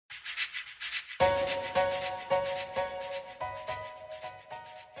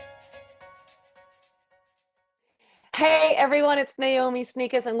Hey everyone, it's Naomi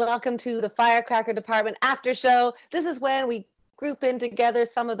Sneakus and welcome to the Firecracker Department After Show. This is when we group in together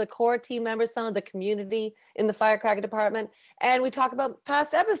some of the core team members, some of the community in the Firecracker Department, and we talk about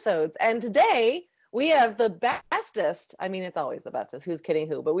past episodes. And today we have the bestest, I mean, it's always the bestest, who's kidding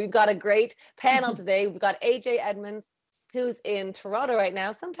who, but we've got a great panel today. We've got AJ Edmonds, who's in Toronto right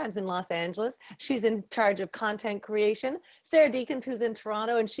now, sometimes in Los Angeles. She's in charge of content creation. Sarah Deakins, who's in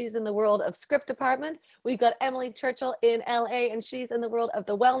Toronto, and she's in the world of script department. We've got Emily Churchill in LA, and she's in the world of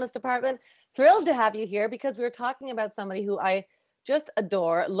the wellness department. Thrilled to have you here because we're talking about somebody who I just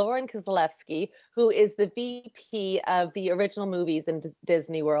adore, Lauren Kozlowski, who is the VP of the original movies in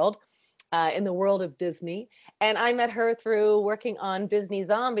Disney World. In the world of Disney. And I met her through working on Disney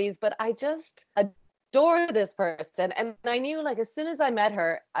Zombies, but I just adore this person. And I knew, like, as soon as I met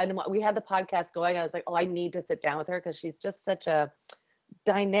her and we had the podcast going, I was like, oh, I need to sit down with her because she's just such a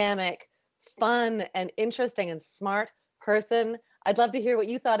dynamic, fun, and interesting and smart person. I'd love to hear what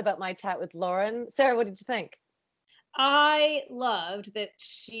you thought about my chat with Lauren. Sarah, what did you think? I loved that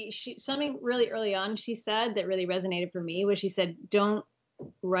she something really early on she said that really resonated for me was she said, don't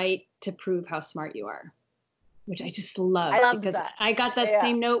write to prove how smart you are, which I just loved because I got that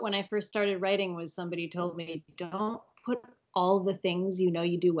same note when I first started writing. Was somebody told me, don't put all the things you know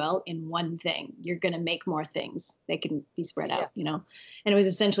you do well in one thing. You're going to make more things. They can be spread out, you know. And it was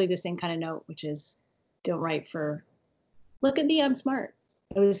essentially the same kind of note, which is don't write for look at me, I'm smart.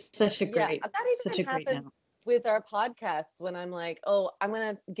 It was such a great note. With our podcasts, when I'm like, oh, I'm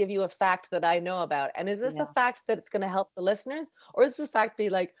going to give you a fact that I know about. And is this a fact that it's going to help the listeners? Or is the fact be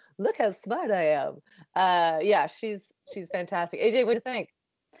like, look how smart I am? She's fantastic. AJ, what do you think?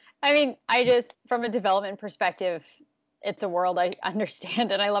 I mean, I just, from a development perspective, it's a world I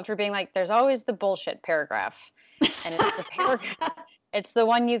understand. And I loved her being like, there's always the bullshit paragraph. And it's the paragraph. It's the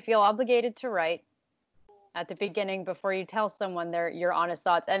one you feel obligated to write at the beginning before you tell someone your honest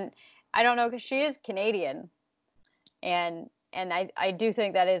thoughts. And I don't know, because she is Canadian, and I do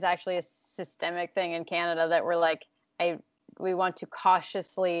think that is actually a systemic thing in Canada that we're like, we want to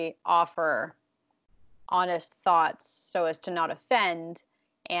cautiously offer honest thoughts so as to not offend.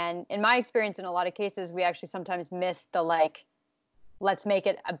 And in my experience, in a lot of cases, we actually sometimes miss the like, let's make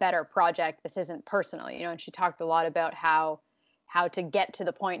it a better project. This isn't personal, you know. And she talked a lot about how to get to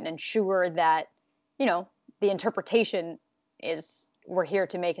the point and ensure that, you know, the interpretation is, we're here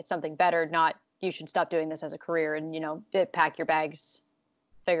to make it something better, not you should stop doing this as a career and, you know, pack your bags,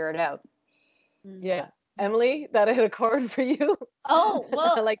 figure it out. Yeah. Emily, that hit a chord for you? Oh,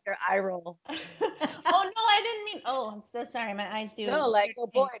 well. I like your eye roll. Oh, no, I didn't mean, I'm so sorry. My eyes do. No, like, oh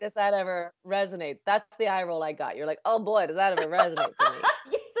boy, does that ever resonate? That's the eye roll I got. You're like, oh boy, does that ever resonate for me?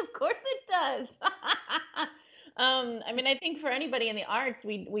 Yes, of course it does. I mean, I think for anybody in the arts,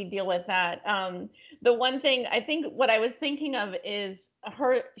 we deal with that. The one thing, I think what I was thinking of is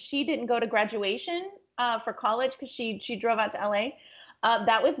she didn't go to graduation for college because she drove out to LA.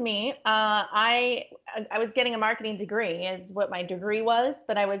 That was me. I was getting a marketing degree is what my degree was,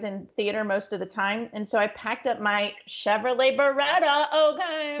 but I was in theater most of the time. And so I packed up my Chevrolet Beretta,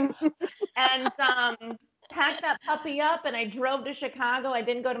 okay, and packed that puppy up and I drove to Chicago. I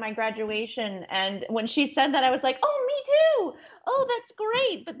didn't go to my graduation. And when she said that, I was like, oh, me too. Oh, that's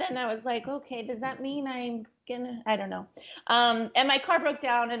great. But then I was like, okay, does that mean I'm gonna, I don't know. And my car broke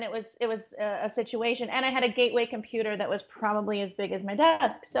down and it was a situation. And I had a Gateway computer that was probably as big as my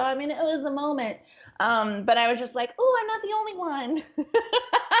desk. So, I mean, it was a moment. But I was just like, oh, I'm not the only one.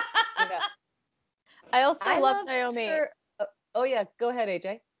 Yeah. I also love Naomi. Oh yeah, go ahead,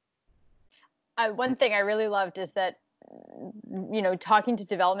 AJ. One thing I really loved is that, you know, talking to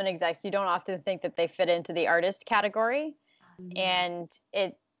development execs, you don't often think that they fit into the artist category. Mm-hmm. And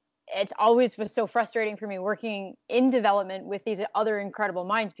it's always was so frustrating for me working in development with these other incredible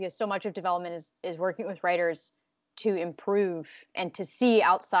minds, because so much of development is working with writers to improve and to see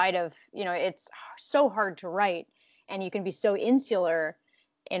outside of, you know, it's so hard to write and you can be so insular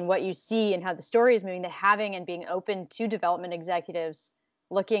in what you see and how the story is moving, that having and being open to development executives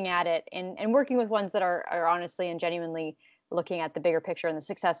looking at it and working with ones that are honestly and genuinely looking at the bigger picture and the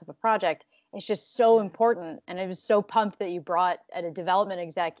success of a project is just so important. And I was so pumped that you brought a development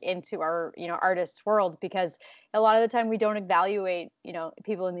exec into our, you know, artists world, because a lot of the time we don't evaluate, you know,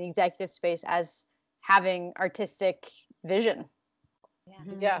 people in the executive space as having artistic vision.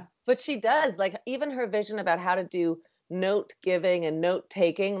 Yeah. But she does, like, even her vision about how to do note giving and note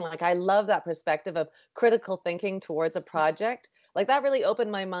taking. Like, I love that perspective of critical thinking towards a project. Like, that really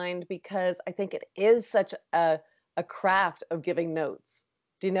opened my mind, because I think it is such a craft of giving notes,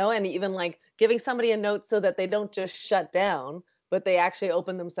 do you know? And even like giving somebody a note so that they don't just shut down, but they actually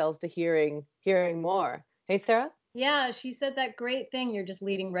open themselves to hearing more. Hey, Sarah? Yeah, she said that great thing. You're just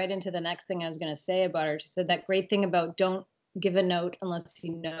leading right into the next thing I was going to say about her. She said that great thing about don't give a note unless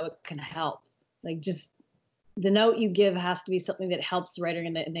you know it can help. Like, just the note you give has to be something that helps the writer,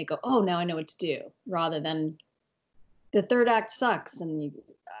 and they go, oh, now I know what to do, rather than the third act sucks and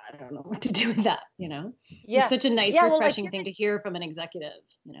I don't know what to do with that, you know? It's Yeah. such a nice, Yeah, well, like refreshing thing to hear from an executive,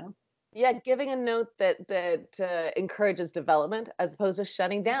 you know? yeah, giving a note that encourages development as opposed to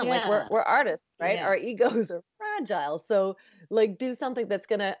shutting down. Like Yeah. we're artists, right? Yeah. Our egos are fragile. So like do something that's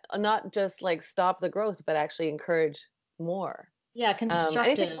gonna not just like stop the growth, but actually encourage more. Yeah. Anything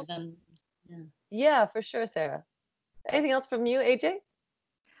Constructive else? and yeah. Yeah, for sure, Sarah. Anything else from you, AJ?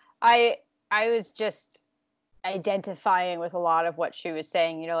 I I was just identifying with a lot of what she was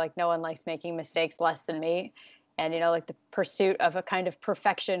saying, like no one likes making mistakes less than me. And, like the pursuit of a kind of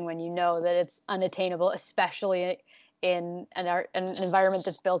perfection when you know that it's unattainable, especially in an environment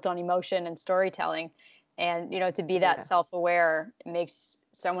that's built on emotion and storytelling. And, to be that Yeah. self-aware makes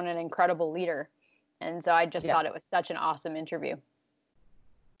someone an incredible leader. And so I just Yeah. thought it was such an awesome interview.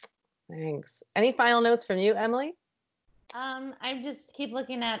 Thanks. Any final notes from you, Emily? I just keep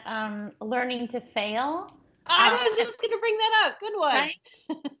looking at learning to fail. I was just going to bring that up. Good one. Right?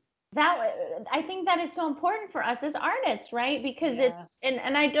 I think that is so important for us as artists, right? Because Yeah.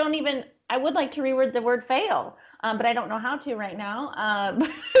 and I would like to reword the word fail, but I don't know how to right now.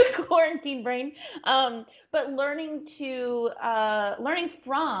 Quarantine brain. But learning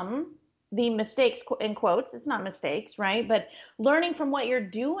from the mistakes in quotes, it's not mistakes, right? But learning from what you're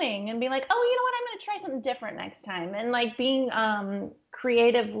doing and being like, oh, you know what, I'm going to try something different next time, and like being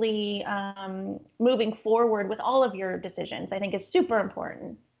creatively moving forward with all of your decisions, I think is super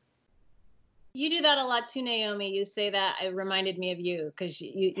important. You do that a lot too, Naomi. You say that, it reminded me of you, because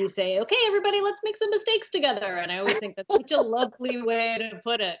you say, okay, everybody, let's make some mistakes together. And I always think that's such a lovely way to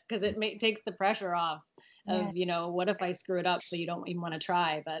put it, because it takes the pressure off of, what if I screw it up, so you don't even want to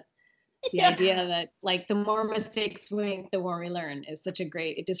try. But the idea that like the more mistakes we make, the more we learn is such a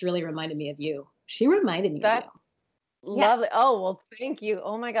great, it just really reminded me of you. She reminded me of you. Lovely. Oh, well, thank you.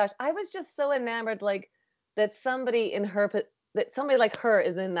 Oh my gosh. I was just so enamored, like that somebody that somebody like her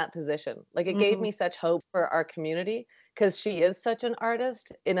is in that position. Like it gave me such hope for our community because she is such an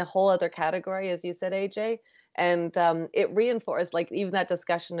artist in a whole other category, as you said, AJ. And it reinforced like even that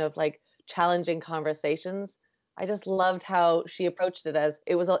discussion of like challenging conversations. I just loved how she approached it as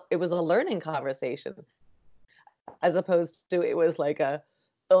it was a learning conversation as opposed to it was like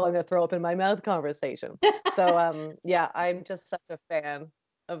oh, I'm gonna throw up in my mouth conversation. So yeah, I'm just such a fan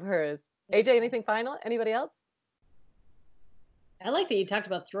of hers. AJ, anything final? Anybody else? I like that you talked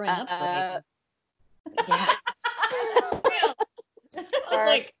about throwing up for AJ. Yeah.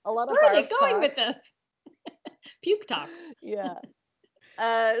 Like, a lot of where are they barf going talk. with this? Puke talk. Yeah.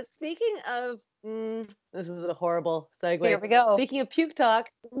 Speaking of, this is a horrible segue. Here we go. Speaking of puke talk,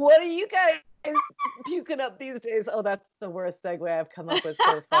 what are you guys puking up these days? Oh, that's the worst segue I've come up with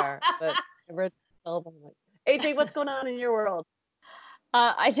so far. But AJ, what's going on in your world?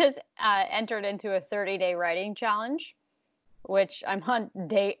 I just entered into a 30-day writing challenge, which I'm on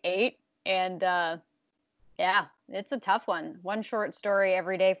day 8. And yeah, it's a tough one. One short story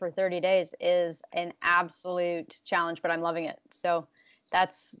every day for 30 days is an absolute challenge, but I'm loving it. So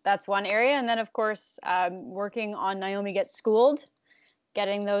that's one area. And then, of course, working on Naomi Gets Schooled,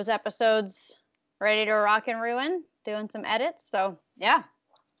 getting those episodes ready to rock and ruin, doing some edits. So yeah,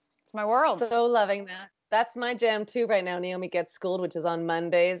 it's my world. So loving that. That's my jam too right now. Naomi Gets Schooled, which is on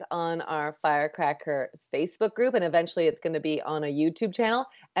Mondays on our Firecracker Facebook group, and eventually it's going to be on a YouTube channel.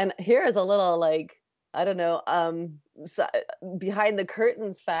 And here is a little like I don't know, behind the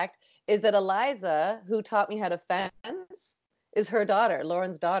curtains fact is that Eliza, who taught me how to fence, is her daughter,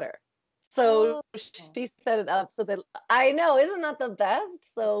 Lauren's daughter. So she set it up so that I know, isn't that the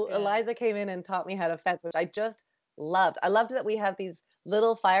best? So Eliza came in and taught me how to fence, which I just loved. I loved that we have these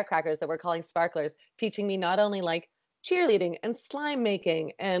little firecrackers that we're calling sparklers, teaching me not only like cheerleading and slime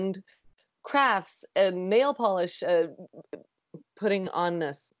making and crafts and nail polish putting on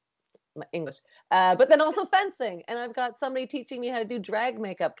this English, but then also fencing. And I've got somebody teaching me how to do drag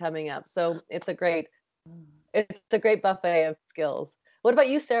makeup coming up. So it's a great buffet of skills. What about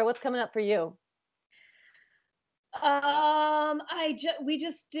you, Sarah? What's coming up for you? We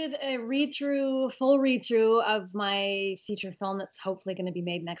just did a full read through of my feature film that's hopefully going to be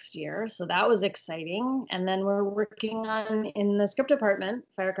made next year. So that was exciting. And then we're working on, in the script department,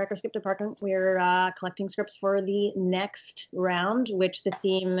 Firecracker script department, we're collecting scripts for the next round, which the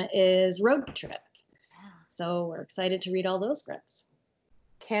theme is road trip. So we're excited to read all those scripts.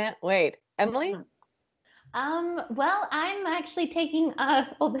 Can't wait. Emily? Well, I'm actually taking a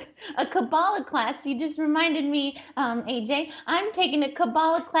Kabbalah class. You just reminded me, AJ. I'm taking a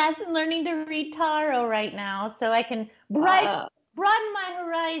Kabbalah class and learning to read tarot right now, so I can broaden my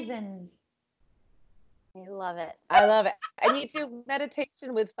horizons. I love it. I love it. And you do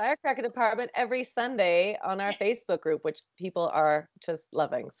meditation with Firecracker Department every Sunday on our Facebook group, which people are just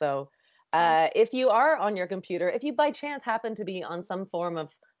loving. So if you are on your computer, if you by chance happen to be on some form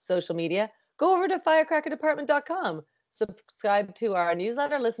of social media, go over to firecrackerdepartment.com, subscribe to our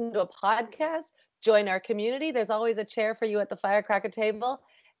newsletter, listen to a podcast, join our community. There's always a chair for you at the Firecracker table.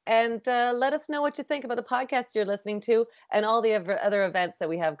 And let us know what you think about the podcast you're listening to and all the other events that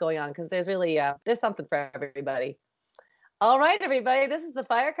we have going on, because there's really there's something for everybody. All right, everybody, this is the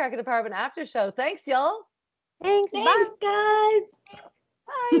Firecracker Department After Show. Thanks, y'all. Thanks. Thanks, Bye.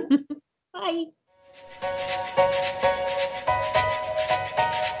 guys. Bye.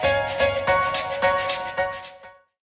 Bye.